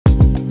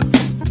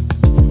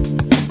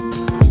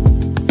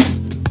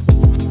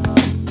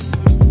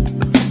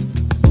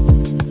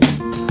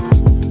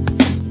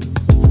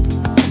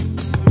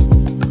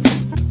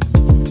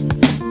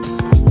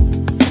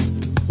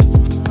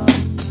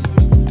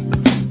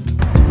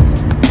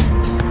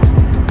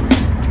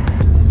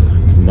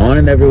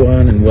morning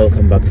everyone, and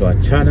welcome back to our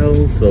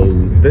channel. So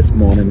this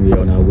morning we're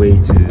on our way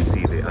to see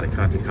the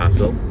Alicante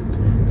Castle,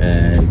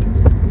 and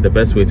the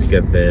best way to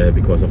get there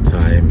because of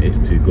time is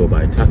to go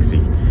by taxi.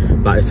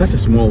 But it's such a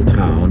small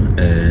town,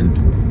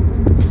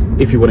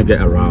 and if you want to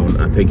get around,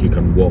 I think you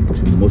can walk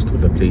to most of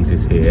the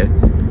places here.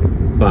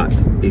 But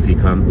if you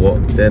can't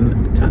walk,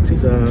 then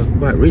taxis are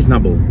quite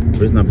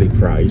reasonably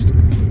priced,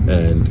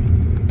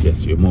 and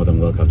yes, you're more than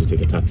welcome to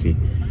take a taxi.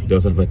 They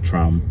also have a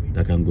tram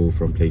that can go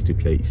from place to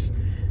place.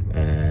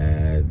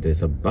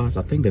 There's a bus.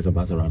 I think there's a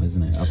bus around,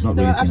 isn't it?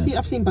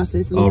 I've seen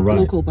buses,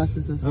 local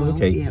buses as well.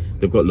 Okay, yep.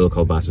 They've got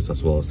local buses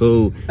as well.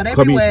 So, but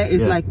everywhere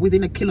is like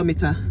within a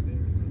kilometer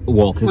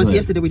walk. Because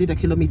yesterday we did a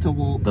kilometer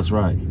walk. That's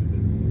right.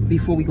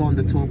 Before we go on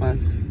the tour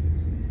bus,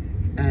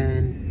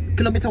 and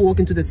kilometer walk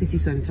into the city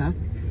center,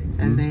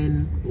 and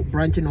then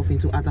branching off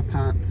into other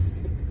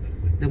parts.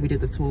 Then we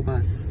did the tour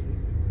bus,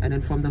 and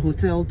then from the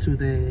hotel to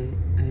the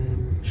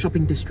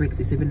shopping district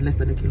is even less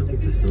than a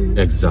kilometer. So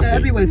exactly, yeah,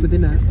 everywhere is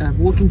within a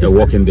walking distance. A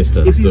walking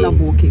distance. If you love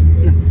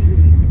walking, yeah.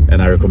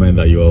 And I recommend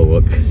that you all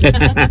walk.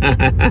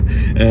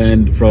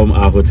 And from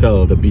our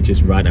hotel, the beach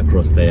is right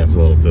across there as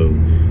well. So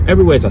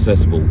everywhere is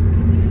accessible.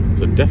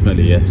 So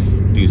definitely,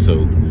 yes, do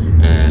so.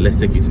 Let's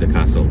take you to the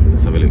castle.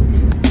 Let's have a look.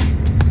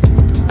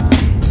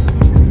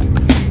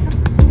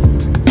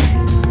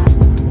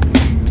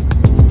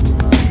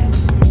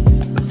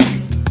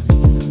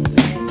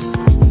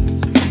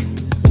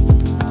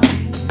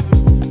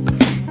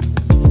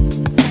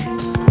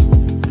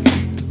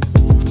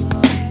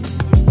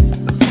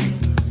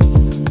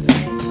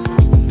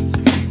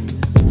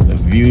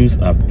 Views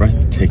are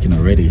breathtaking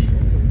already.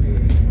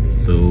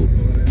 So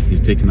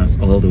he's taking us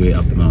all the way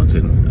up the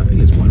mountain. I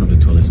think it's one of the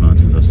tallest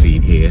mountains I've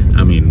seen here.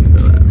 I mean,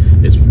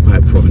 it's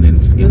quite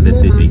prominent in the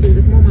city.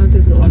 There's more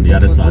mountains on the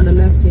other side. On the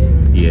left,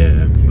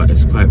 yeah, but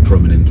it's quite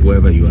prominent.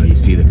 Wherever you are, you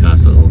see the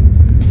castle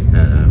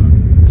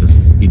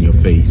just in your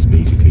face,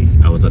 basically.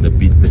 I was at the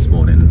beach this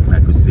morning and I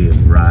could see it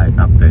right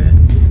up there.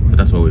 So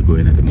that's where we're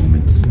going at the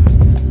moment.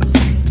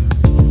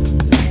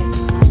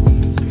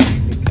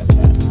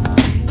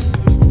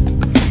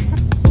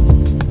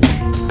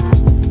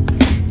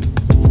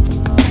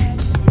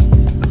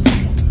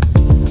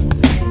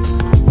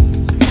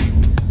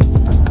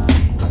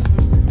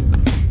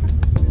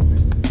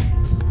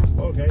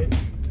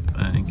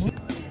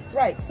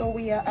 Right, so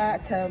we are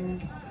at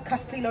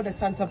Castillo de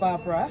Santa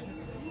Barbara,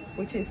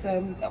 which is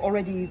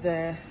already,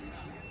 the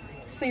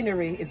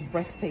scenery is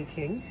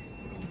breathtaking.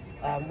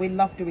 We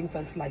love doing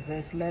things like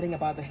this, learning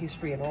about the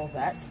history and all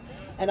that.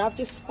 And I've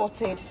just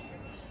spotted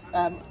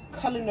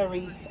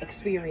culinary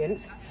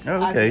experience.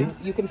 Oh, okay.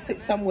 You can sit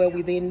somewhere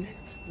within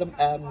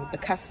the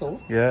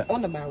castle,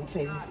 on the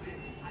mountain,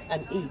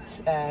 and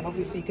eat. And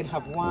obviously you can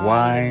have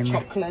wine and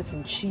chocolate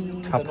and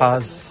cheese,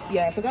 tapas.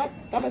 Yeah, so that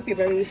must be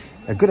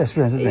a good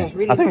experience, isn't it?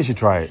 Really. I think we should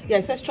try it. Yeah,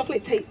 it says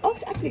chocolate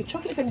actually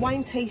chocolate and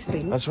wine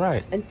tasting. That's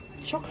right. And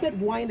chocolate,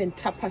 wine and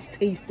tapas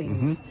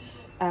tastings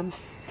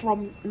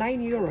from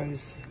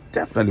 €9.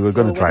 Definitely, we're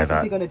going to try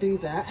that. We're going to do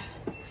that.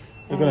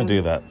 We're going to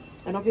do that.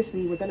 And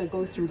obviously we're going to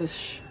go through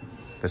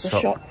the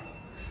shop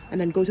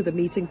and then go to the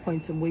meeting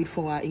point and wait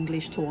for our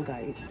English tour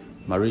guide.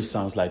 Marie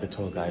sounds like the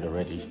tour guide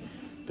already.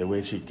 The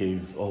way she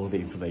gave all the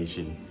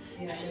information.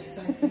 Yeah, I'm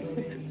excited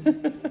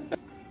already.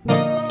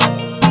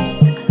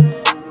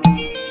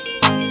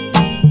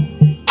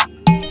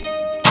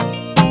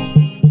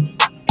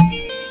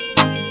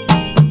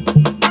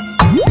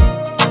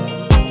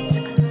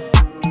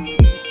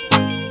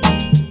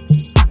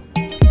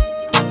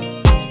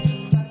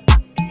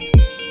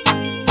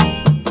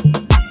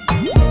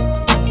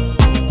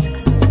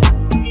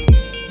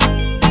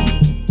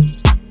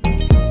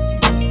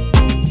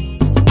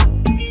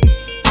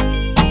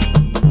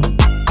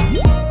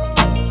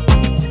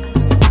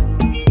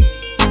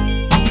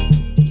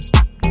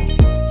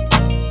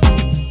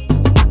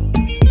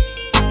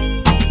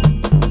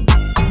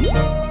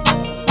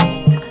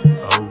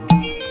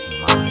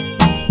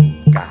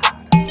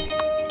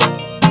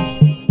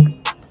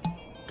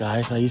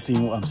 Guys, are you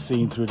seeing what I'm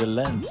seeing through the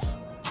lens?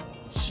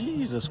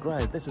 Jesus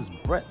Christ, this is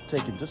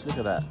breathtaking. Just look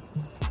at that.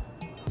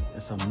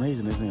 It's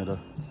amazing, isn't it?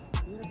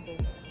 Beautiful.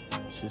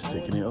 She's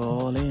taking it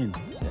all in.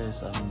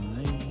 It's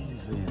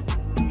amazing.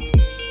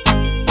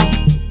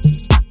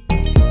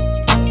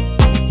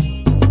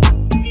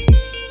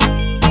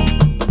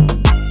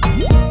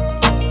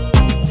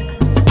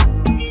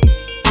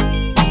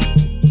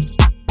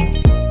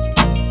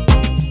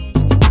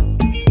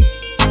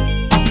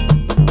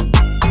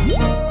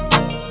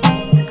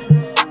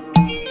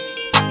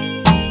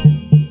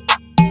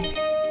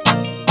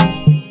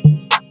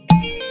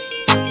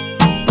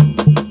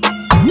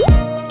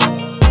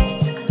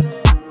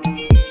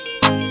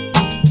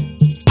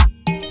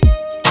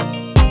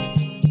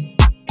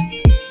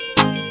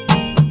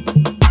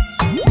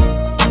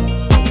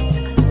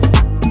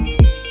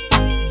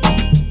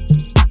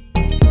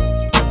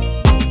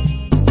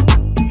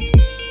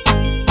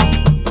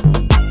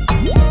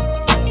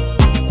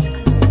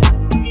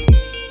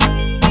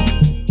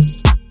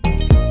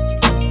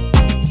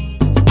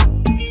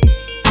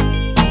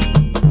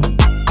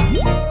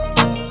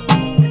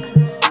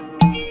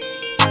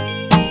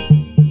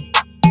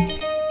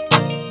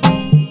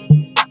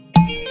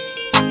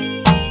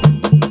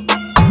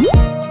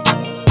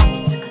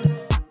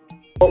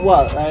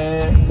 well,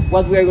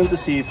 what we are going to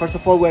see, first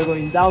of all, we're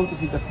going down to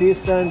see the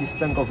cistern, this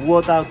tank of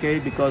water, okay,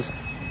 because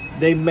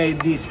they made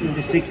this in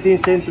the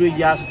 16th century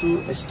just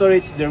to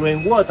storage the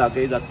rainwater,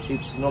 okay, that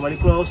it's normally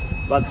closed,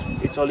 but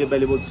it's only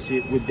available to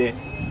see with the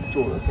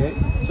tour, okay.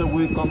 So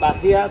we come back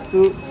here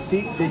to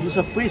see the use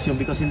of prison,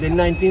 because in the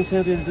 19th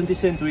century and 20th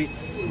century,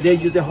 they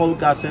used the whole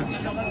castle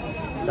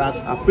as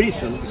a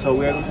prison. So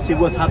we are going to see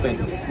what happened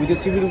with the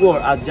Civil War,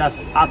 just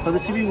after the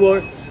Civil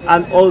War,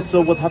 and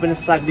also what happened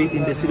exactly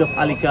in the city of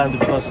Alicante,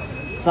 because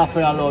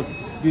suffered a lot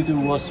due to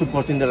was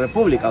supporting the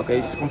Republic. Okay,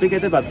 it's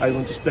complicated, but I'm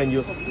going to explain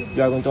you.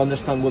 You are going to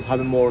understand what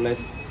happened more or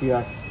less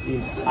here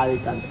in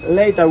Alicante.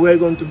 Later, we are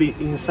going to be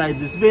inside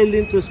this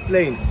building to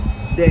explain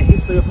the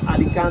history of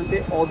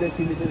Alicante, all the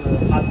civilizations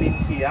that have been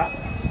here,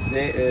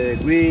 the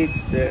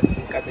Greeks, the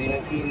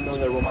Carthaginian Kingdom,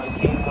 the Roman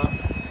Kingdom,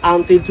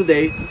 until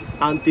today,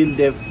 until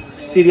the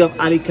city of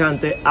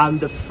Alicante and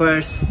the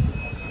first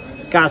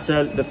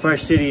castle, the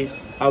first city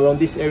around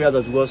this area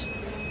that was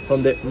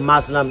from the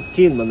Muslim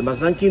Kingdom. The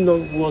Muslim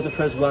Kingdom was the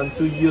first one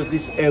to use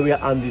this area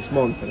and this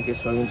mountain. Okay,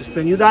 so I'm going to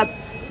explain you that.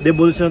 The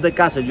evolution of the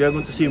castle, you are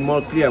going to see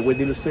more clear with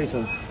the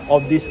illustration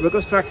of these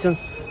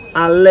reconstructions,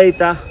 and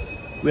later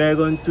we are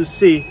going to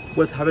see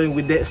what happened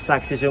with the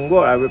Succession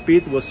War. I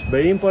repeat, it was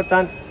very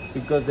important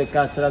because the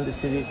castle and the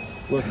city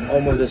was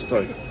almost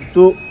destroyed.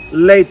 To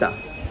later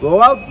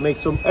go out, make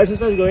some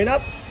exercise going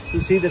up to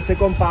see the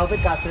second part of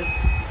the castle,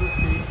 to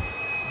see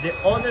the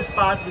oldest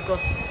part,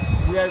 because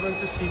we are going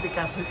to see the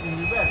castle in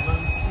reverse. We're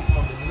going to see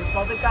from the newest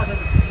part of the castle,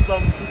 this is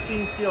going to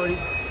see in theory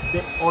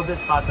the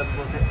oldest part, that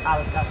was the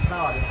Alicante,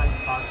 the highest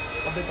part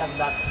of the castle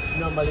that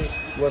normally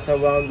was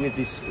around with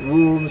these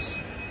rooms,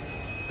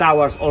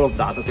 towers, all of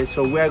that. Okay,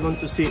 so we are going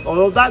to see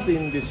all of that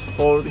in this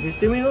 40 to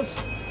 50 minutes.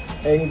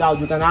 Any doubt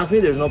you can ask me,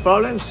 there's no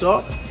problem.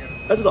 So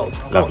let's go.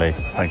 Lovely,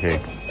 thank you.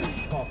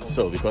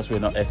 So because we're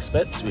not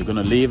experts, we're going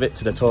to leave it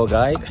to the tour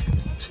guide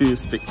to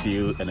speak to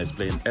you and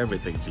explain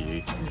everything to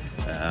you.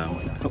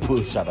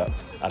 We'll shut up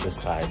at this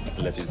time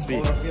and let you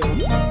speak.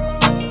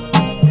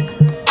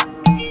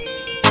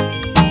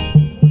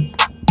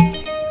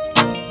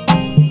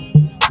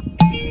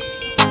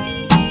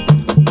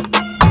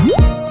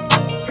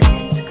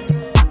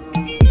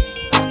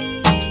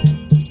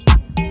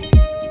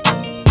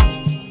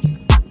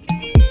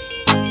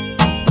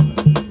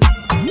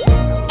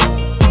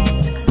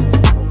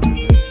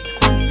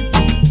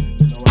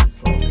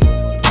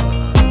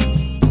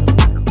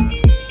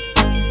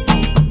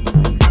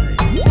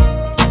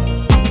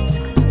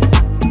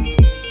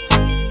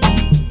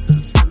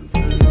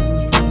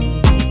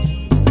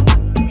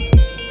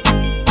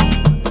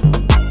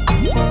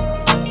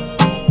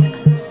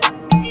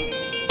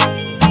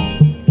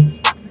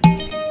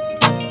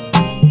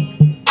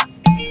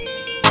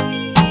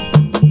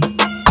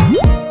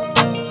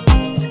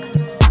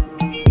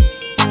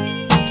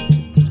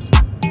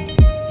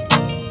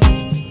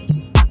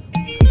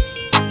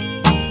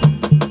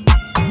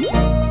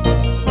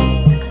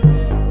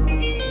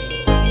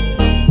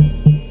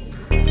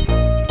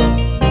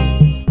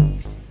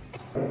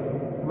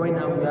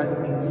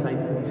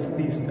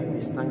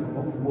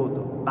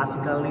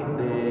 Basically,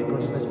 the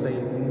Crown of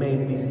Spain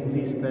made this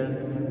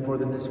cistern for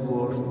the next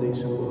wars they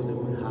suppose they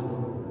will have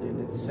in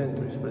the next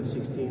centuries, for the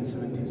 16th,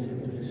 17th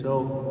century.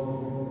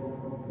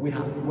 So we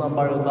have one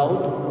barrel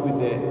boat with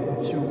the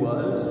two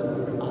wells,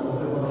 and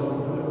another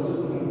one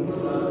with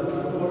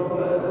 4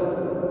 wells. So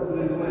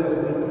the wells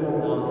will fall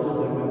down to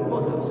the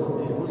rainwater. So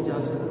this was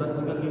just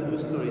basically to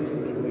storage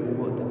the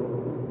rainwater.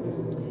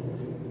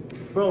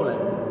 Problem.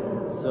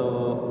 So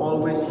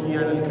always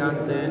here in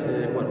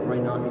Alicante, well,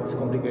 right now it's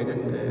complicated,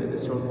 the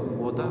source of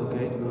water,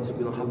 okay, because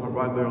we don't have a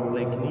river or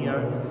lake near.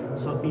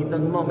 So in that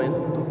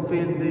moment, to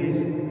fill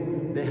this,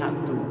 they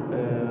had to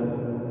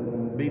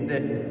bring the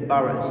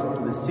barrels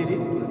to the city,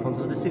 to the front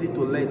of the city,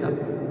 to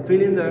later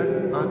fill in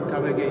there and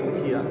carry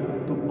again here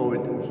to pour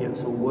it here.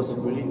 So it was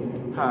really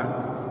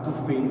hard to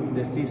fill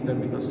the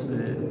cistern because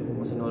it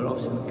was another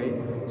option, okay.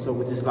 So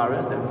with these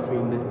barrels, they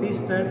fill the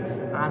cistern,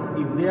 and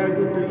if they are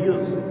going to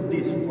use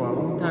this for a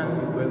long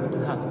time, we're going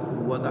to have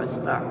water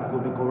stock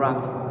could be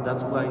corrupt.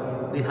 That's why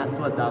they had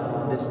to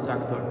adapt the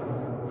structure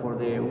for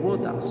the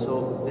water.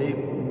 So they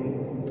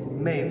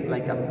made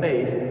like a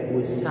paste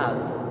with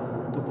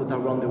salt to put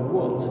around the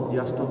walls,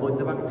 just to avoid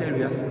the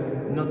bacteria,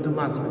 not too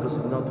much because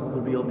it not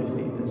could be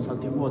obviously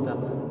salty water,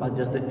 but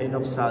just the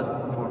enough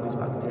salt for these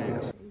bacteria.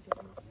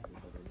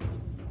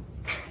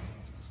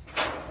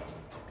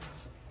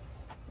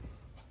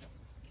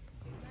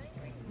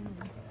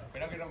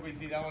 Espero que no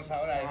coincidamos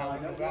ahora en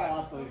algún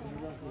lugar.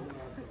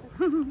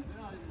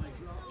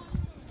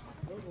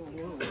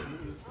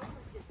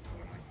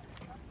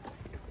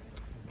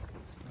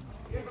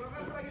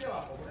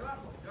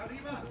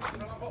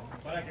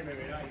 Para que me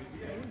veáis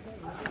bien.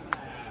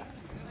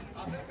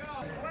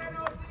 Acercaos.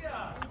 Buenos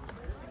días.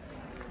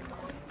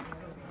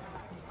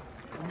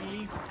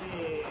 Mi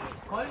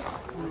col.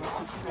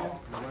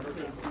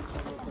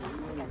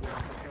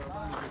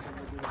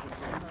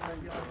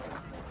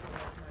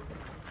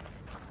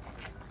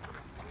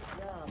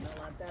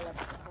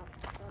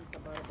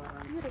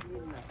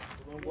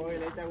 Don't worry,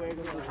 later we're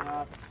going to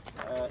have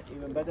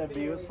even better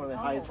views from the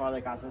highest part of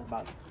the castle,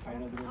 but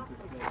I'm not going to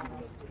explain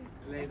because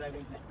later I'm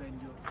going to explain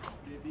you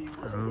the views.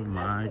 Oh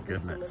my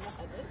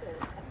goodness.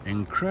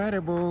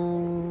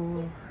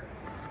 Incredible.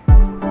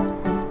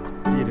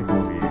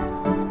 Beautiful views.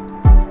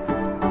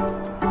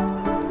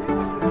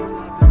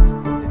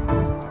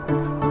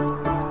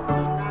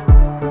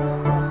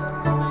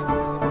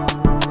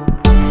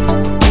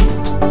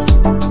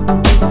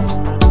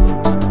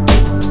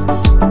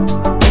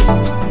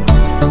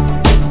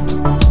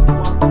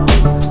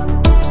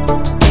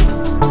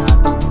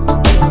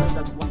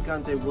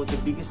 Was the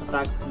biggest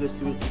attack to the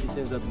civil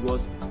citizens. That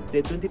was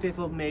the 25th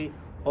of May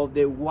of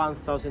the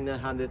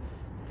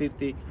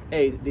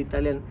 1938. The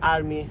Italian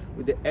army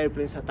with the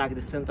airplanes attacked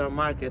the central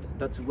market.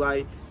 That's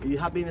why if you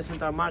have been in the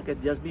central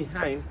market, just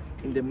behind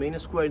in the main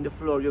square in the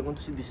floor, you're going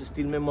to see this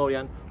steel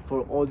memorial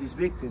for all these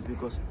victims,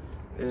 because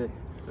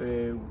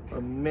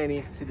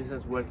many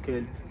citizens were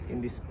killed in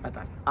this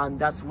attack. And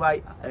that's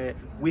why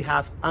we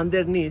have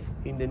underneath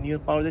in the new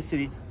part of the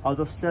city out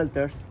of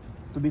shelters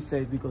to be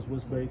safe, because it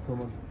was very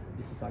common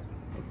this attack.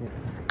 Okay.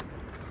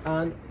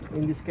 And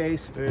in this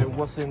case,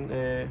 wasn't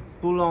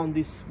too long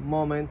this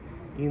moment.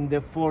 In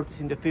the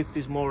 40s, in the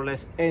 50s, more or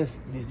less, ends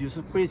this use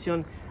of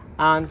prison.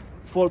 And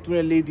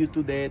fortunately, due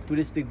to the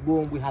touristic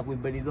boom we have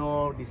with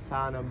Benidorm, the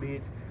sun and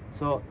beach,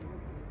 so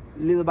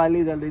little by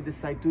little they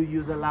decide to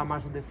use the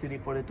landmarks of the city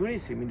for the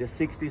tourism. In the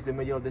 60s, the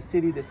mayor of the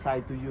city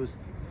decided to use,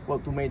 well,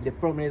 to make the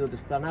promenade of the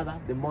Esplanada,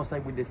 the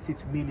mosaic with the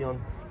 6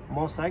 million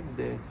mosaic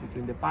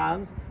between the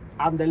palms,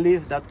 and the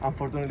lift that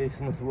unfortunately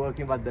is not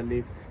working, but the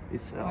lift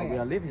is a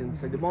real lift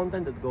inside the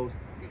mountain that goes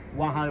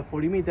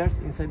 140 meters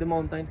inside the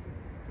mountain.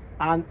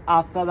 And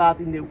after that,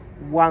 in the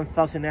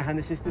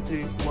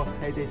 1863 was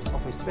heritage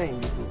of Spain,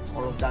 due to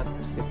all of that,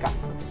 the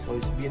castle. So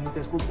it's being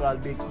intercultural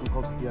big, we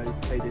call here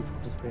it's heritage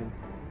of Spain.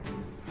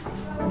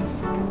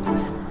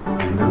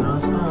 And the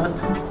last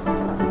part.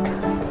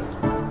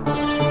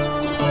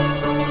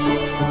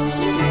 It's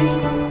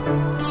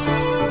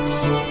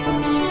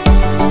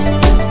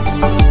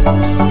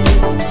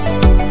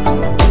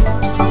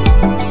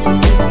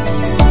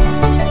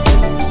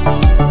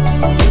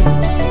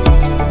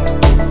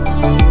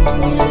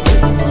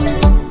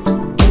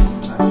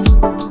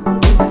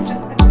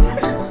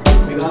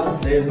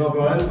There's no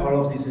problem,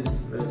 all of this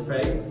is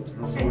fake,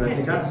 not some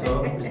replicas,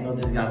 so it's not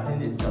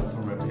disgusting, it's just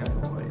some replica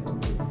from it.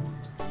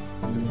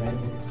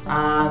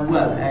 And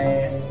well,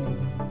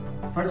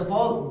 first of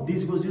all,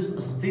 this was used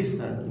as a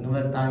cistern.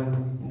 Another time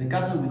in the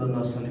castle, we don't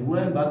know exactly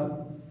when,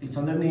 but it's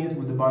underneath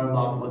with the barrel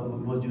valve,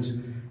 what was used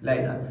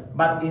later.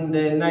 But in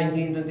the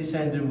 19th, 20th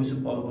century, we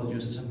suppose it was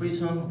used as a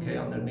prison, okay,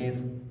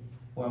 underneath,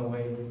 one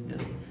way,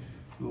 just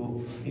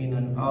go in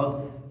and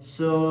out.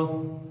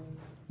 So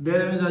the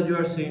elements that you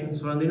are seeing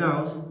surrounding the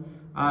house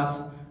are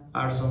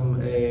some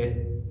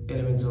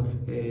elements of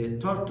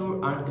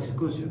torture and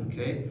execution.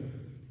 Okay,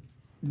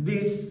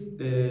 this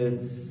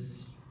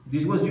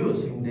was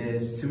used in the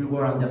Civil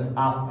War and just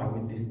after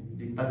with this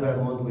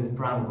dictatorial mode with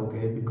Franco.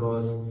 Okay,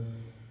 because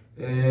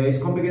it's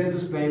complicated to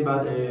explain,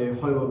 but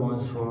horrible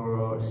ones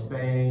for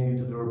Spain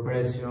due to the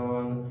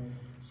repression.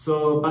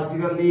 So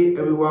basically,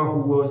 everyone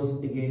who was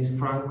against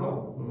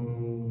Franco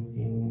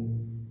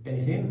in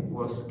anything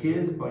was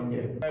killed or in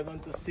jail. We're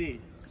going to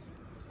see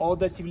all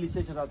the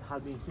civilizations that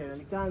have been here in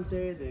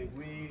Alicante, the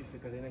Greeks, the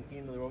Carthaginian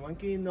Kingdom, the Roman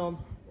Kingdom,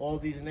 all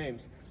these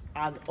names.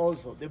 And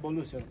also the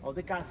evolution of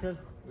the castle.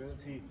 We're going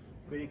to see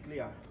very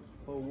clear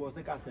how was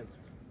the castle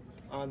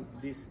and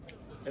this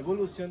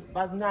evolution.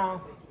 But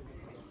now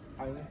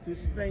I'm going to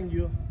explain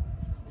you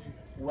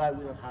why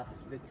we don't have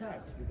the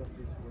church, because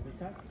this was the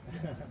church.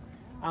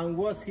 And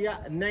was here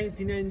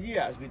 99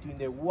 years between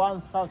the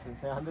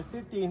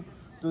 1715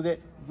 to the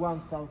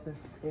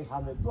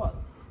 1812.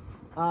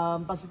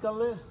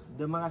 Basically,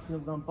 the magazine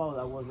of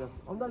gunpowder was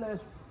just on the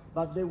left,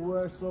 but there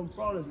were some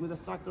problems with the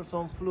structure,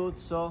 some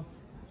floods, so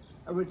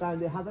every time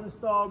they had a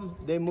storm,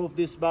 they moved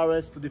these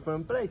barrels to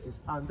different places.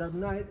 And that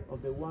night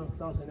of the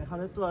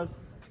 1812,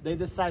 they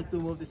decided to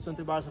move these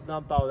 20 barrels of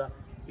gunpowder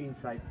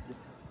inside the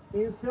church.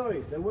 In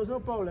theory, there was no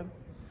problem.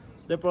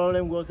 The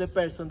problem was the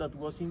person that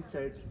was in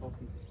charge of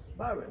these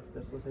barrels.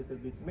 That was a little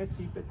bit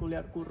messy,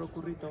 peculiar,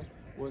 currito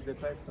was the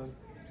person,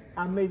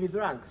 and maybe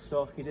drunk,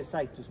 so he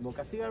decided to smoke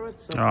a cigarette,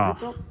 so he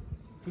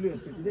flew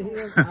into the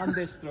hills and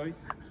destroyed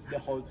the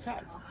whole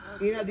church.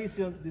 In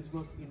addition, this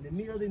was in the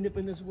middle of the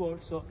Independence War,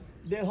 so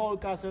the whole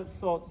castle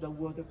thought that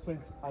was the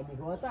French army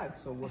who attacked,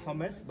 so it was a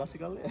mess,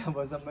 basically. It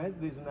was a mess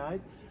this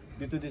night.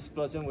 Due to this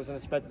explosion, was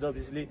unexpected,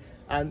 obviously,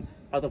 and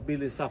out of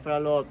buildings suffered a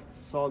lot,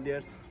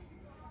 soldiers.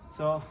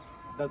 So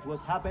that what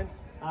happened,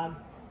 and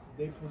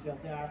they put the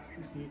arcs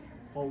to see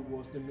how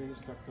was the main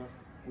structure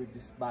with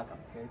this backup.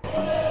 Okay?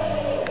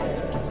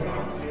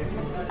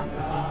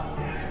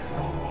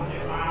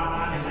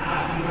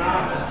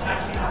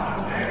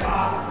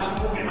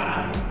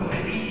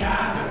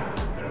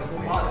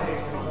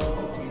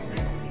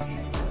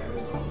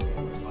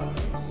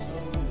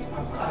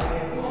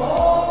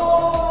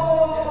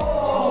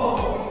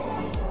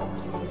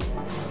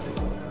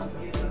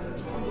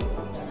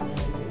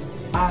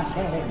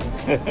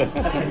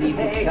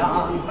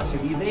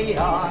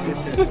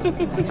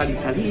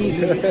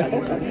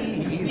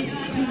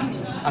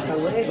 Hasta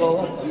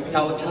luego.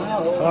 Ciao,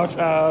 ciao. Ciao,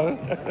 ciao.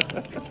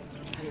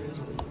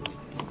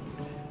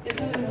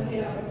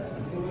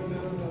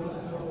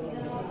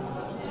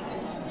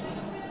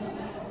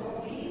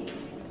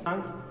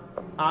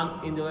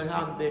 And in the other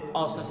hand, the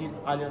Austrian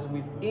alliance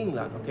with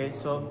England. Okay,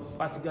 so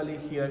basically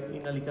here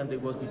in Alicante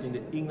was between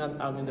the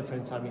England army and the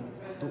French army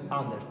to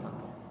understand.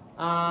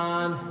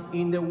 And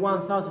in the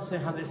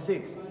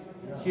 1706,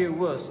 here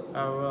was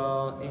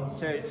in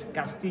church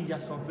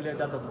Castilla, something like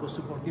that, that was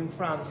supporting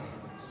France.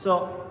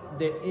 So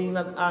the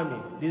England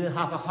army didn't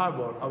have a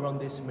harbor around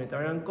this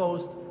Mediterranean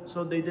coast,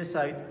 so they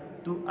decided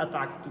to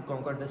attack to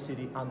conquer the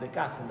city and the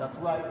castle. That's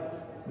why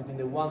between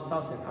the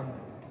 1000 and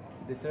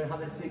the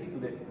 706 to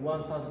the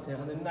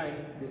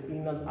 1709, the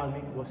England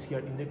army was here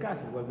in the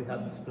castle, where we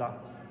have this flag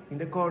in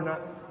the corner.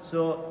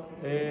 So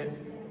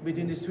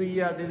between these 3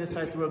 years, they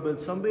decided to rebuild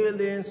some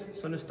buildings,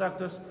 some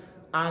structures,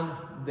 and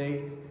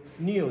they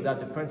knew that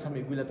the French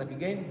army will attack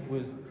again,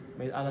 will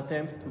make an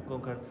attempt to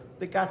conquer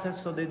the castle,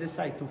 so they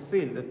decided to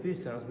fill the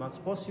cistern as much as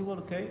possible,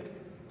 okay,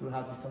 to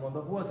have this amount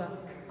of water,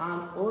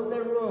 and all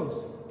the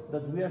rooms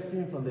that we are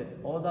seeing from the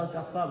old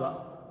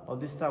Alcazaba, of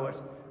these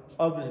towers,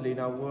 obviously in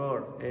our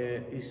world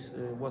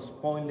was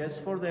pointless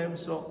for them,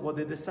 so what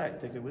they decided,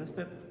 take it with a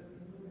step,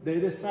 they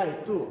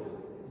decided to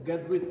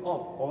get rid of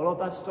all of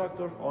that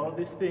structure, all of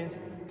these things,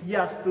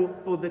 just to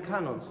put the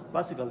cannons.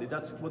 Basically,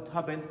 that's what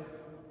happened,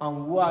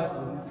 and why,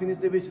 when we finish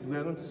the visit, we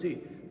are going to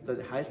see that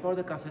the highest part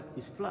of the castle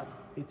is flat.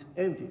 It's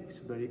empty. It's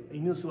very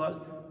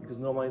unusual, because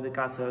normally the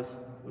castles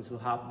also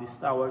have this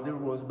tower, the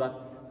ruins,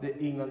 but the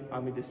England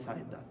army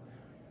decided that.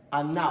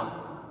 And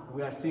now,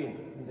 we are seeing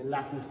in the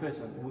last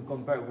illustration, we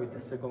compare with the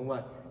second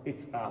one,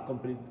 it's a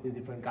completely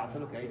different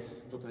castle, okay,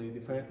 it's totally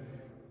different.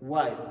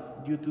 Why?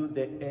 Due to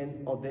the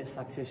end of the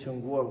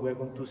succession war. We're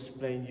going to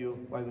explain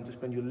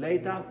you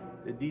later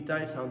the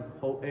details and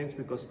how it ends,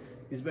 because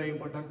it's very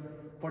important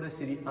for the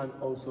city and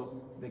also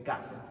the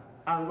castle.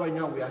 And right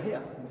now we are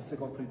here in the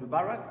second Felipe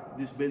barrack.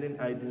 This building,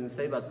 I didn't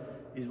say,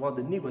 but is one of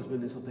the newest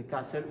buildings of the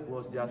castle. It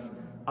was just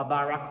a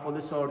barrack for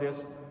the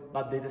soldiers,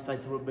 but they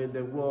decided to rebuild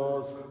the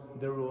walls,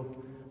 the roof,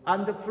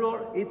 and the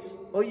floor. It's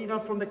original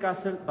from the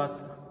castle,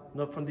 but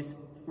not from this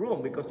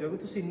room, because you're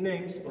going to see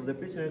names of the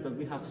prisoners that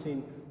we have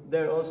seen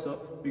there also,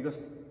 because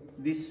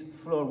this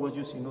floor was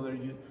used in other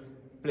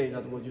place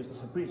that was used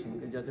as a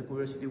prison. It's just the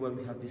curiosity why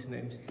we have these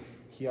names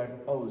here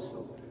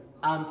also.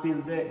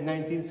 Until the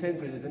 19th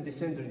century, the 20th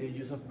century, the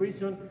use of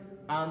prison,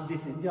 and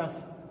this is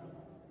just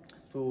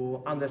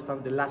to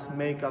understand the last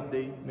makeup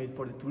they made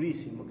for the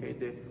tourism, okay?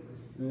 The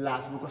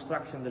last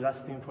reconstruction, the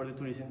last thing for the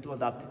tourism to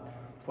adapt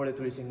for the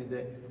tourism in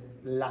the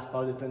last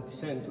part of the 20th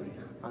century,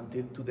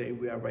 until today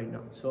we are right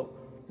now. So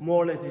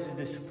more or less this is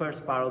the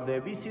first part of the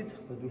visit,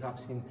 that we have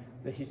seen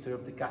the history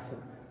of the castle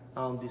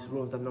and these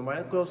rooms that normally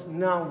are closed.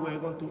 Now we're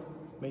going to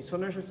make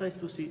some exercise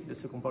to see the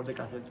second part of the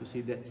castle, to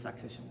see the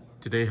succession.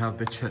 Did they have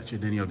the church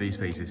in any of these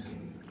phases?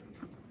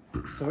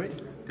 Sorry?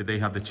 Did they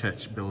have the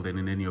church building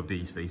in any of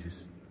these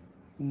phases?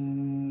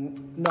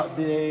 No,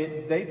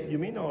 the date you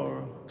mean,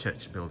 or?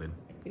 Church building.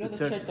 You know the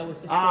church that was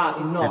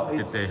destroyed? No.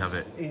 Did they have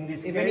it? In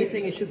this If case,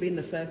 anything, it should be in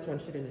the first one,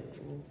 shouldn't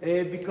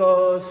it?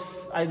 Because,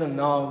 I don't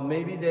know,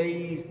 maybe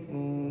they,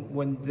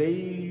 when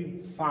they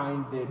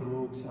find the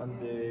books and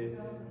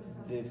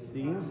the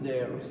things,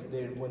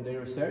 when they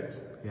research,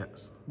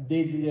 Yes.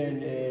 they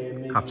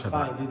didn't Capture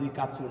that. they didn't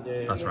capture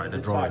the, That's right, the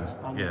drawing.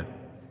 drawings, yeah.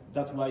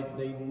 That's why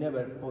they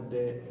never put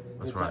the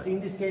That's chart. right. In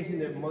this case, in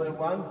the modern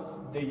one,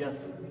 they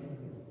just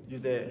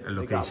use the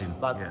location,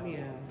 But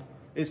yeah.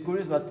 it's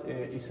curious, but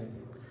isn't.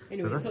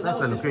 Anyway, So that's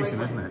the that was location,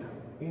 destroyed isn't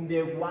it? In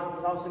the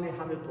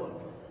 1812.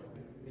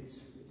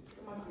 It's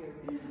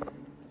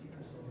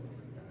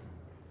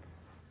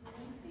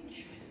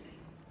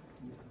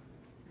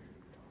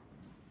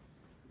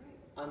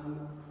and I don't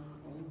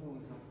know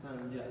we have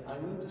time. Yeah, I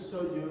want to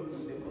show you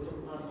the other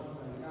part of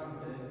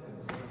Alicante.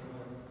 I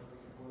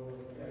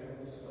want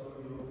to show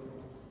you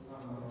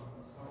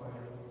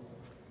somewhere.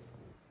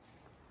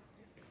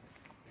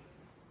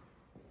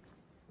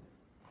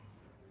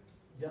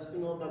 Just to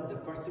know that the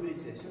first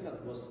civilization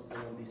that was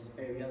around this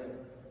area that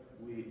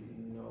we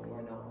know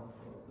right now,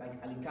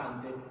 like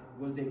Alicante,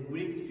 was the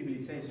Greek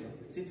civilization,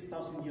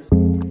 6,000 years ago.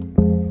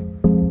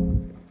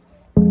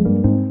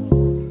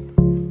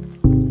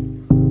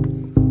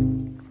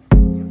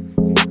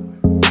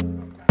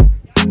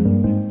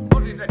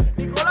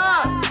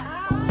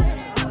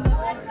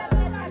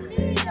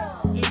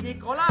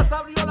 Nicolás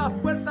abrió las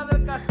puertas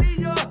del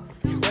castillo.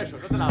 Dijo eso,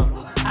 no te la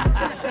hablo.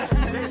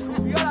 Se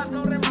subió a la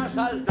torre más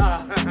alta.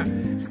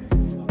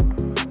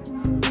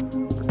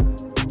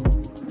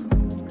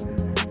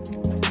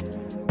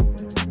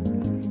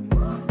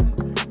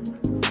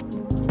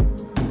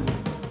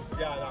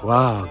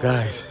 Wow,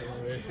 guys,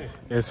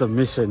 it's a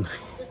mission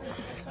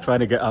trying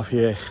to get up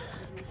here,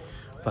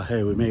 but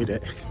hey, we made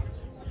it.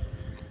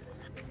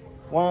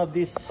 One of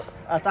these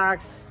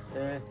attacks,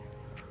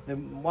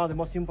 one of the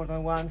most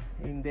important one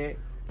in the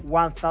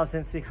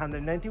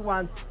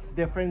 1691,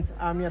 the French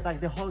army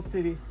attacked the whole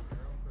city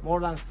more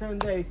than 7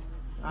 days,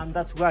 and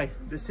that's why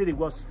the city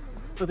was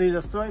totally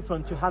destroyed.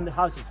 From 200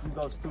 houses it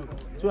goes to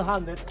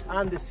 200,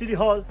 and the city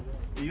hall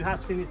you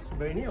have seen is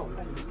very new,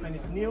 and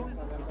it's new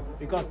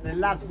because the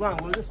last one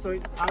was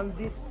destroyed, and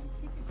this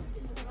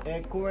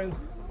current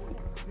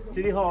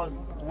city hall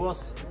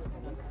was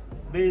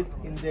built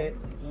in the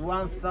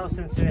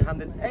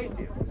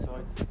 1780. So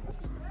it's,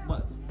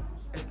 well,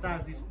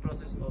 start this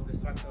process of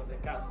destruction of the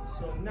castle.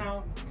 So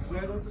now we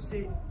are going to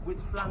see which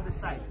plan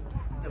decided.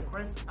 The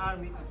French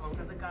army to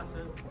conquer the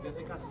castle, get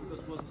the castle, because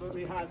it was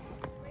very hard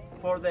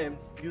for them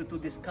due to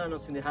these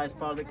cannons in the highest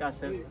part of the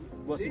castle. It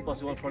was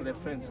impossible for the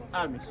French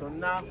army. So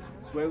now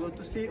we're going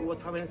to see what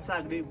happened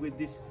exactly with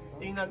this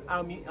England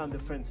army and the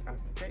French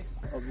army. Okay,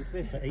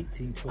 obviously. So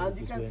 1812 and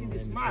you can see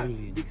these marks,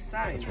 these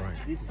signs. Right.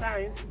 These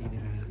signs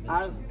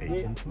are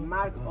the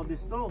mark of the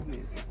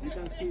stonesmith. You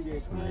can see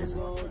the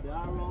angle, the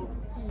arrow.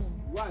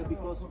 Why?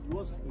 Because it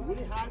was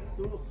really hard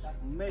to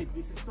make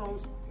these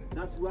stones.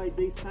 That's why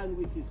they signed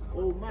with his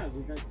own mark.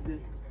 You can see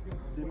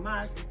the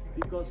marks,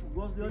 because it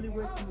was the only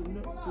way to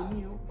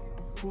know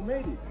who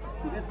made it,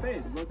 to get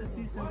paid. Not the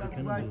system, that's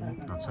why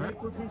he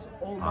put his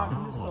own mark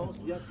in the stones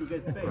just to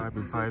get paid. I've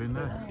been fighting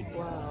there.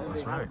 Wow.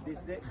 That's right. This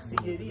is the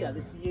sillería. The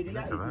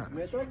sillería is this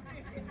method.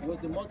 It was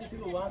the most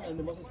difficult one and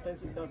the most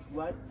expensive. That's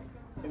why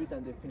every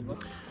time they film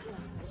it.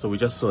 So we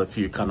just saw a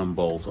few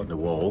cannonballs on the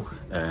wall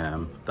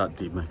that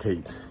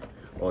demarcate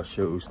or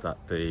shows that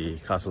the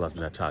castle has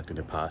been attacked in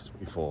the past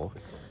before,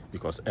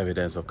 because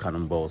evidence of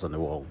cannonballs on the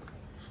wall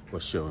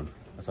was shown,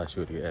 as I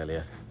showed you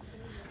earlier.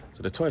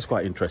 So the tour is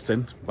quite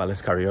interesting, but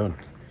let's carry on.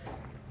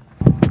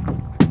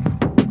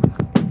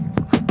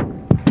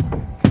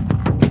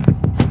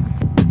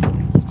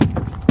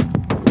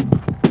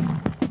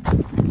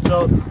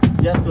 So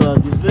just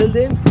this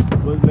building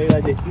was made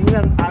by the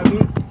England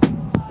army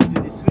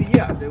in these 3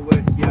 years. They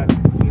were here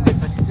in the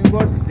Succession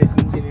War. This is the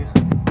engineers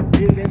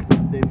building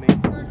they made.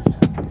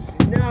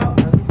 Now I'm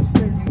going to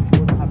tell you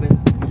what happened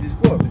in this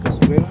war, because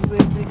we're going to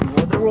enter in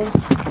other rooms.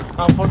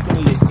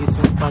 Unfortunately, it's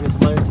in Spanish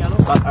Americano,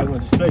 but I'm going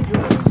to explain you,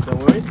 don't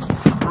worry.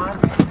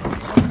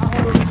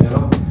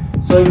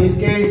 So in this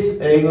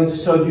case, I'm going to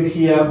show you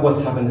here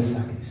what happened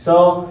exactly.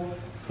 So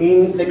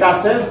in the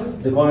castle,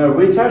 the Colonel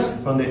Richards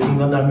from the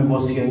England army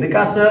was here in the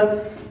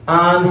castle,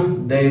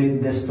 and they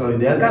destroyed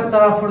the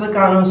Alcazar for the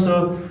cannon,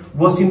 so it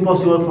was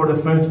impossible for the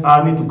French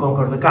army to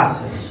conquer the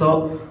castle.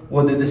 So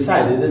what they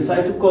decided? They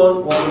decided to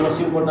call one of the most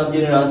important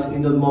generals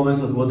in those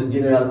moments, of what the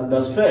general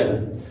does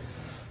fail.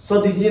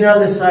 So this general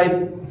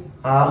decided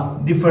a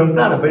different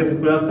plan, a very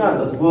peculiar plan,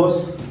 that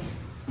was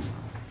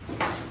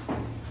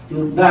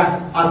to dig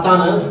a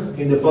tunnel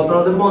in the bottom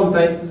of the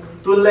mountain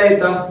to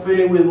later fill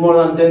it with more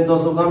than 10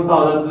 tons of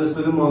gunpowder to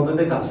destroy the mountain,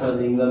 the castle of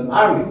the England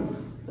army.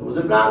 That was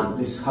the plan.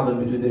 This happened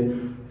between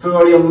the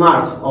February and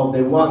March of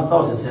the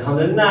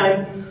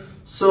 1709.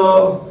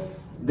 So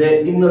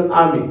the England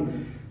army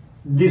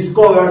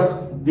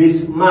discovered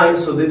this mine,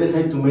 so they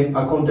decided to make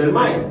a counter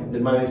mine. The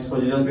mine is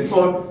told you just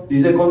before. This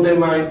is a counter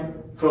mine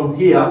from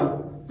here.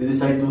 They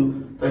decided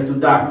to try to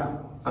dig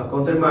a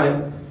counter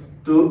mine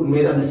to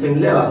make at the same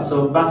level.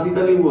 So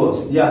basically it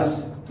was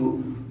just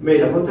to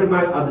make a counter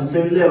mine at the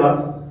same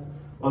level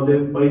of the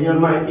original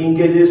mine in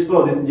case it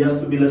exploded, just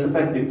to be less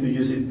effective to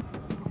use it.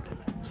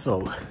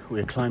 So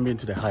we're climbing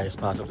to the highest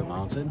part of the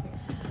mountain,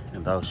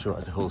 and that'll show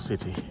us the whole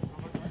city.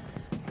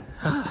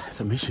 It's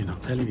a mission,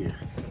 I'm telling you.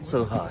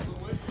 So high.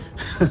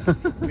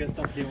 We can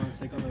stop here 1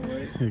 second, don't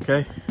worry.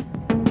 Okay.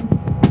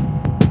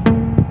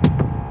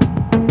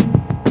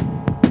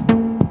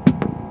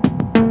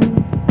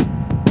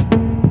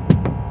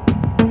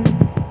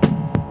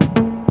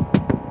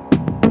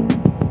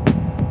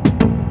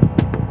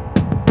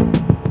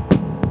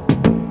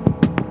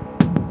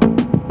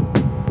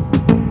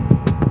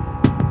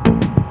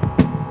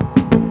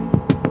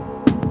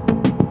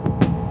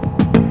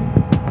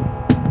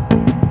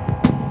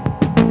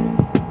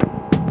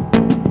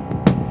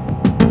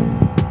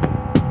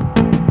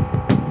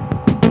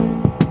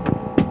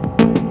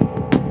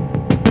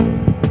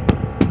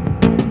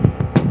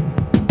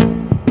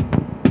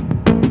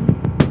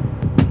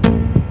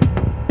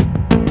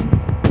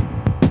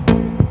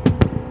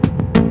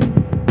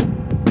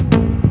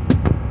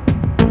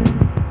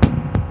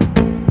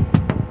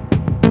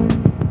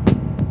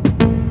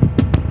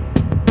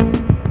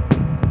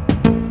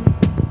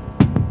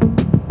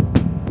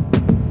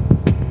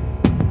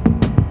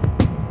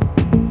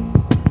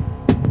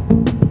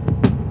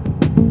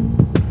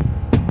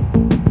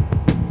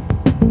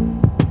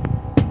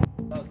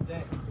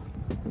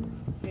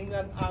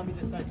 Army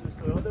decided to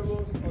destroy all the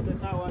rooms of the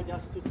tower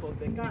just to put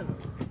the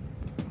cannons.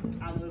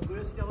 And the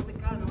curiosity about the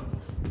cannons,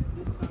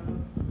 these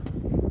cannons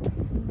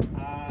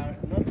are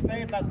not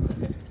Spain but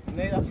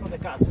made up from the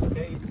castle.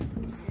 Okay,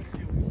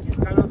 these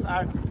cannons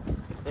are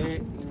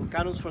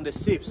cannons from the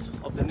ships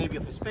of the Navy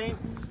of Spain,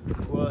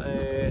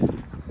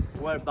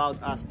 were bought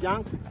as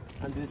junk,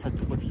 and they decided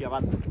to put here,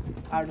 but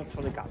are not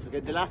from the castle.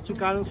 Okay, the last two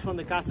cannons from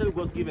the castle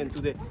was given to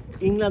the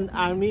England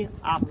army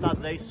after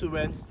they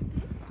surrendered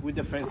with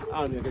the French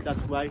army. Okay,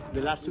 that's why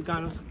the last two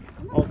cannons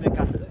of the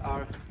castle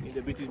are in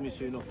the British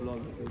Museum of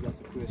London. Okay, that's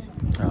a curiosity.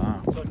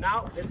 So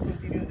now let's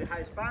continue the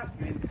highest part.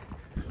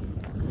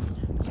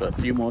 So a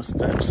few more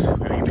steps.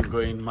 We're even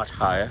going much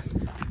higher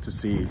to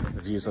see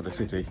the views of the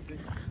city.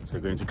 So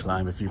we're going to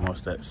climb a few more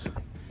steps.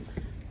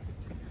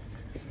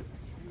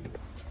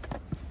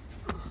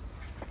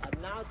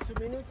 And now 2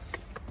 minutes.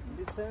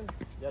 Listen.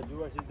 Yeah, you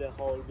will see the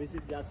whole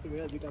visit. Just 2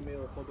 minutes. You can make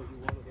a photo if you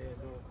want.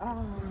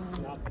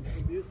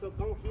 Okay. So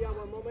come here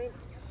 1 moment.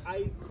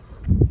 I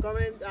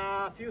comment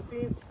a few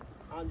things,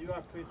 and you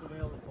are free to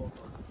make the photo.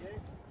 Okay.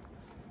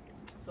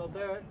 So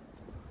there,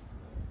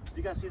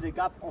 you can see the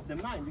gap of the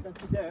mine. You can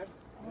see there.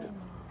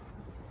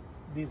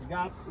 This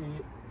gap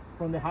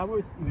from the harbor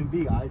is even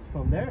bigger. It's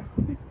from there,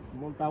 this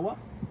small tower,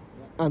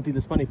 until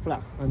the Spanish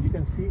flag. And you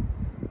can see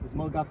the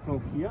small gap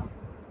from here.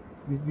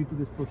 This is due to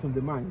the explosion of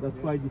the mine. That's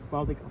why this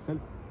part of the castle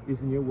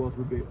is new was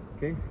rebuilt.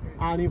 Okay.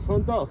 And in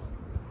front of,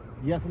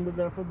 just under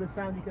there from the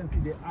sand, you can see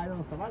the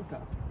island of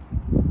Tabarca.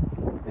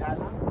 The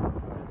island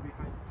that's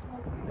behind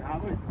the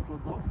harbor is in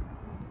front of.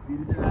 The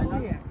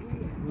island.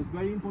 It was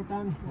very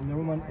important in the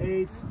Roman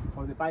age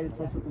for the pirates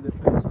also to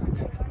defend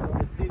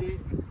the city,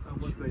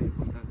 and was very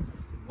important.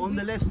 On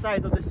the left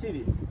side of the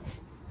city,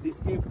 these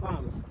cave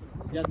farms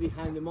just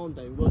behind the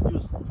mountain was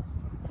used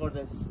for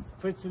the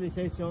first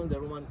civilization, the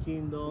Roman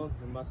kingdom,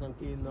 the Muslim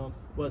kingdom,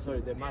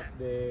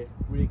 the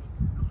Greek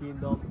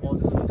kingdom, all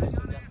the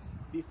civilization just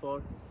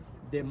before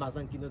the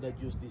Muslim kingdom that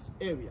used this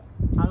area.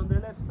 And on the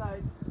left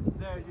side,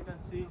 there you can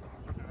see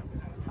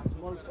a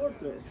small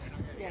fortress.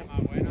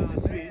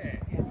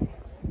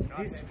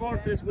 This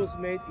fortress was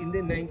made in the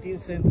 19th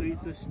century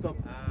to stop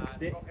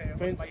the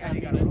French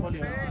army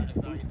Napoleon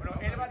to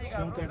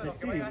conquer the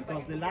city,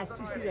 because the last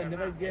two cities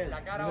never been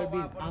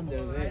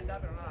under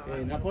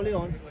the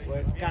Napoleon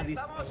were Cadiz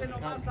and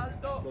Alicante,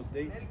 because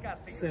they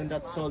sent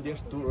that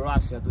soldiers to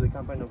Russia, to the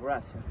campaign of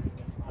Russia.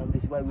 And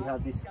this is why we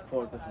have this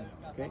fortress.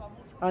 Okay,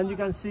 and you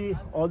can see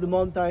all the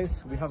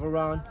mountains we have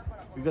around,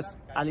 because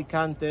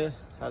Alicante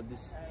have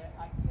this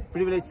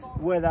privileged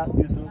weather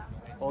due to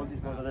all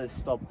these mountains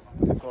stop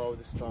the cold,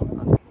 the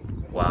storm.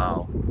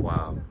 Wow,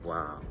 wow,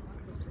 wow.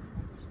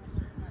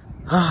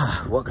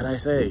 What can I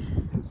say?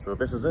 So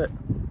this is it.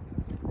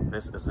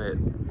 This is it.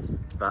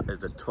 That is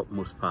the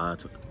topmost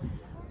part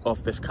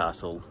of this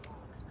castle.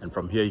 And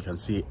from here you can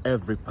see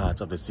every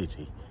part of the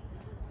city.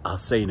 I'll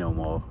say no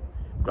more,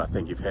 because I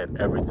think you've heard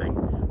everything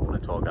from the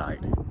tour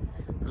guide.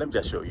 So let me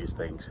just show you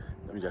things.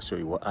 Let me just show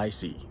you what I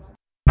see.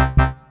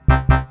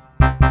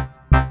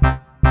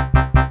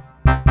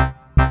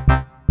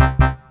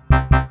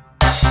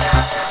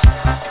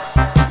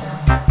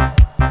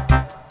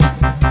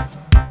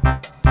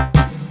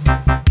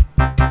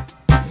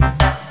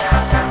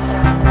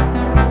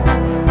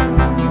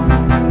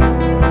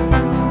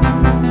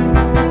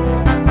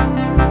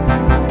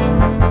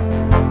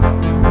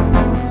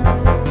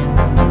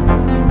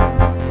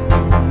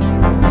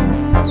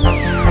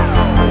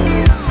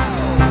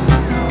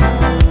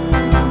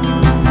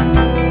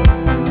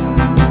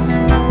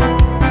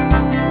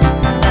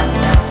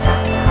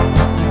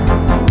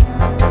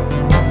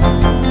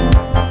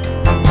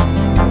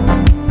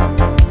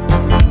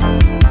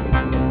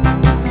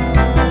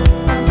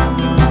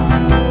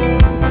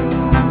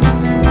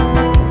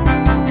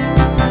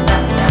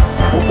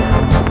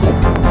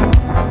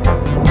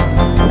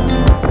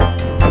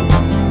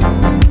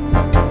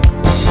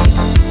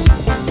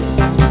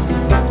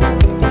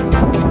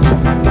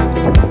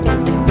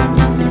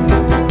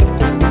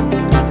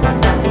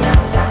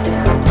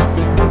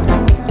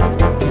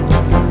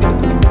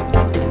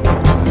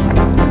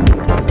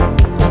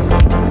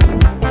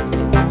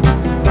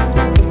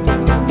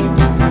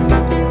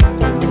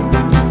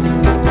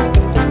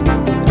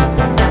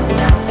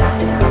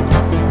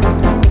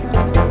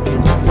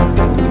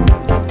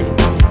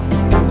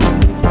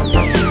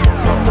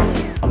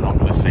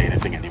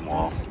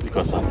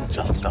 Because I'm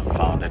just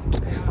dumbfounded.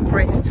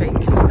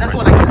 Breathtaking. That's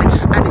what I can say.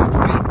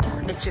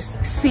 And it's just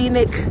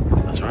scenic.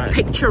 That's right.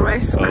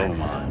 Picturesque. Oh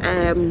my.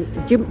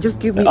 Just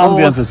give me the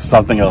ambience is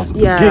something else.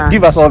 Yeah.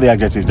 Give us all the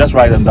adjectives. Just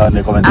write them down in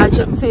the comment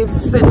section.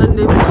 Adjectives,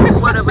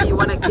 synonyms, whatever you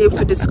want to give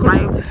to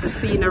describe the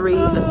scenery.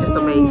 It's just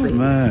amazing.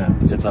 Man,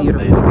 it's just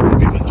beautiful. amazing.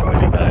 Hope you've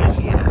enjoyed it,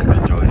 guys. Yeah. Hope you've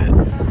enjoyed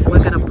it.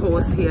 We're gonna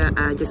pause here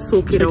and just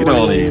soak it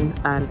all in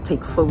and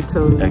take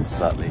photos.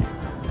 Exactly.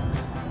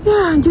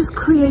 Yeah, and just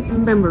create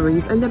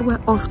memories, and then we're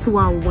off to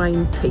our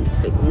wine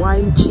tasting,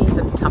 wine, cheese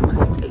and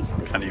tapas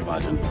tasting. Can you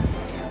imagine?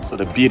 So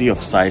the beauty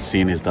of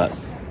sightseeing is that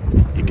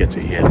you get to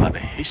hear about the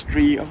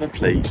history of a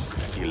place,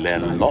 you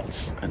learn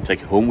lots and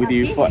take it home with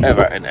you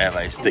forever and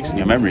ever. It sticks in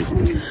your memory.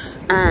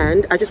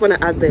 And I just want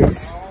to add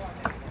this.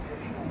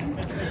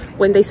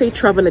 When they say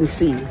travel and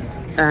see,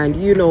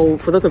 and you know,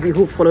 for those of you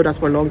who followed us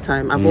for a long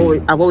time, I've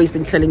always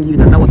been telling you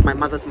that was my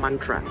mother's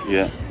mantra.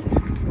 Yeah.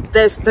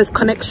 There's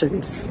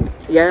connections.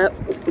 Yeah,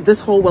 this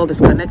whole world is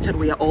connected.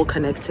 We are all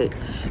connected,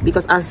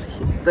 because as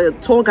the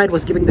tour guide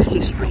was giving the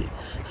history,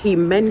 he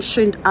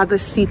mentioned other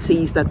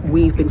cities that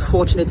we've been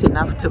fortunate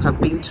enough to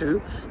have been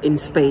to in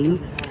Spain.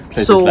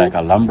 Places like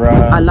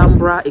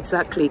Alhambra,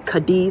 exactly,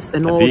 Cadiz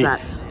and all that.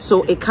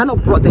 So it kind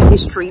of brought the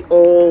history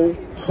all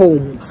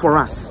home for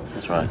us.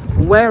 That's right.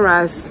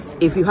 Whereas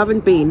if you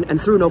haven't been, and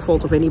through no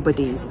fault of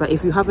anybody's, but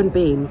if you haven't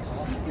been,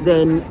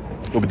 then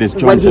it'll be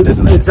disjointed,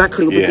 isn't it?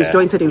 Exactly, it'll be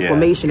disjointed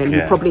information, and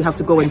you probably have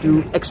to go and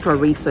do extra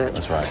research.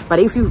 That's right. But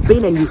if you've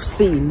been and you've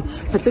seen,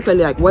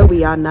 particularly like where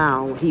we are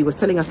now, he was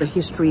telling us the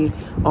history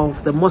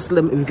of the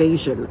Muslim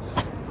invasion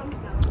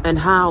and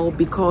how,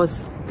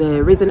 because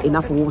there isn't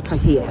enough water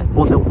here,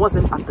 or there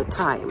wasn't at the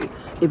time,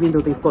 even though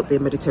they've got the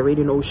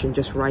Mediterranean Ocean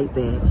just right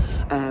there.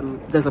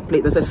 There's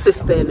a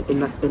cistern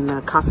in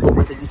a castle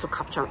where they used to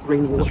capture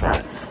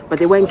rainwater, but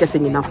they weren't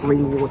getting enough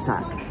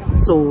rainwater.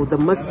 So the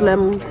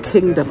Muslim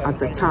kingdom at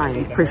the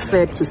time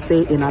preferred to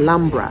stay in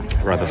Alhambra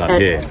rather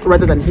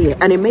than here.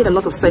 And it made a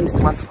lot of sense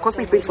to us because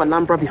we've been to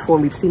Alhambra before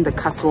and we've seen the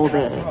castle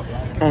there,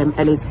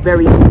 and it's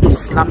very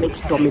Islamic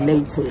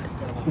dominated.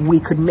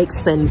 We could make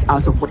sense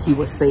out of what he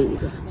was saying.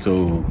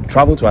 So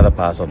travel to other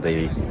parts of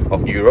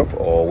Europe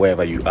or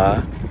wherever you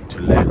are to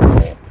learn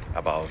more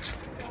about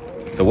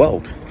the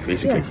world,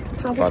 basically. Yeah,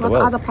 travel to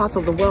other parts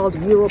of the world,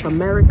 Europe,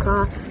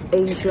 America,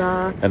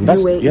 Asia, and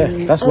that's, UAE.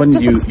 Yeah, that's when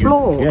just you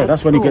explore.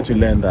 That's when you get to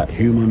learn that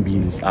human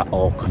beings are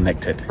all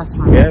connected. That's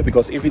right. Yeah,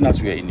 because even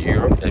as we're in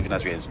Europe, even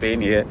as we're in Spain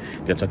here,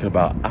 they're talking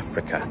about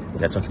Africa.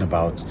 They're talking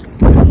about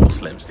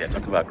Muslims. They're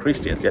talking about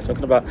Christians. They're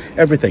talking about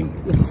everything.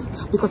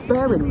 Yes, because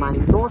bear in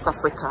mind, North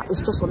Africa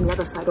is just on the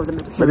other side of the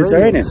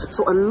Mediterranean.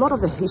 So a lot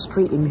of the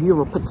history in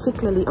Europe,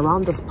 particularly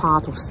around this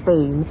part of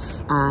Spain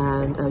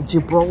and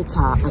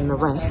Gibraltar and the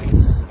rest,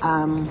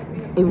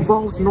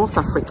 involves North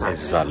Africa.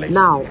 Exactly.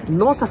 Now,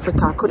 North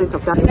Africa couldn't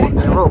have done it on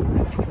their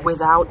own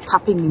without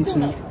tapping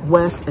into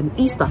West and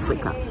East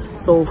Africa.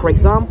 So, for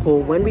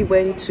example, when we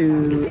went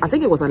to, I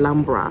think it was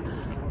Alhambra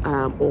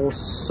or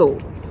so,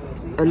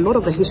 a lot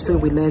of the history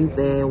we learned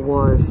there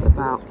was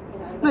about,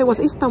 no, it was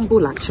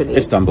Istanbul actually.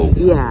 Istanbul.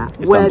 Yeah,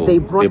 Istanbul. where they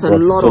brought a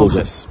lot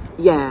soldiers.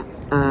 of, yeah,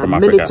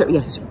 military,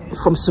 yes,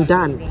 from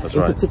Sudan in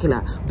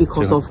particular,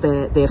 because of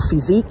their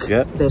physique,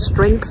 their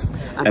strength,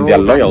 and their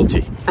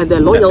loyalty. And their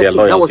loyalty.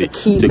 That was the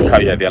key thing.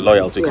 Their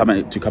loyalty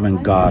to come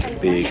and guard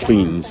the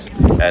queens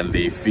and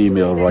the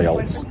female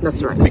royals.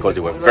 That's right. Because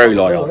they were very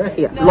loyal.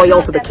 Yeah,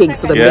 loyal to the king,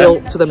 to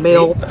the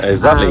male.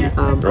 Exactly.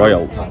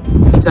 Royals.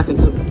 Exactly,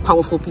 to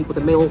powerful people,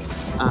 the male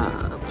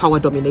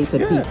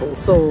power-dominated people.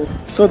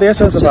 So the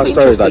essence of our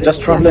story is that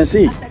just travel and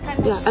see.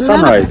 Yeah, and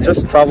summarize,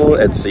 just travel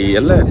and see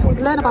and learn.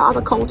 Learn about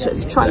other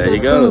cultures, try their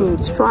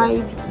foods, try,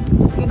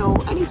 you know,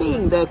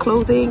 anything, their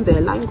clothing,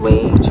 their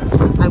language.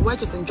 Like, we're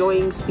just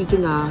enjoying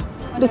speaking our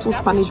little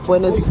Spanish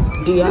buenos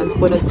dias,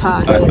 buenas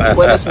tardes,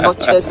 buenas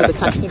noches with the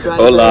taxi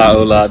driver.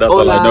 Hola, that's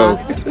all I know.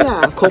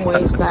 Yeah, como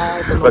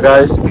estas. But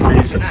guys,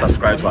 please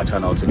subscribe to our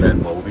channel to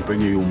learn more. We'll be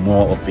bringing you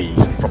more of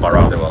these from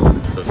around the world.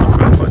 So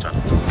subscribe to our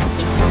channel.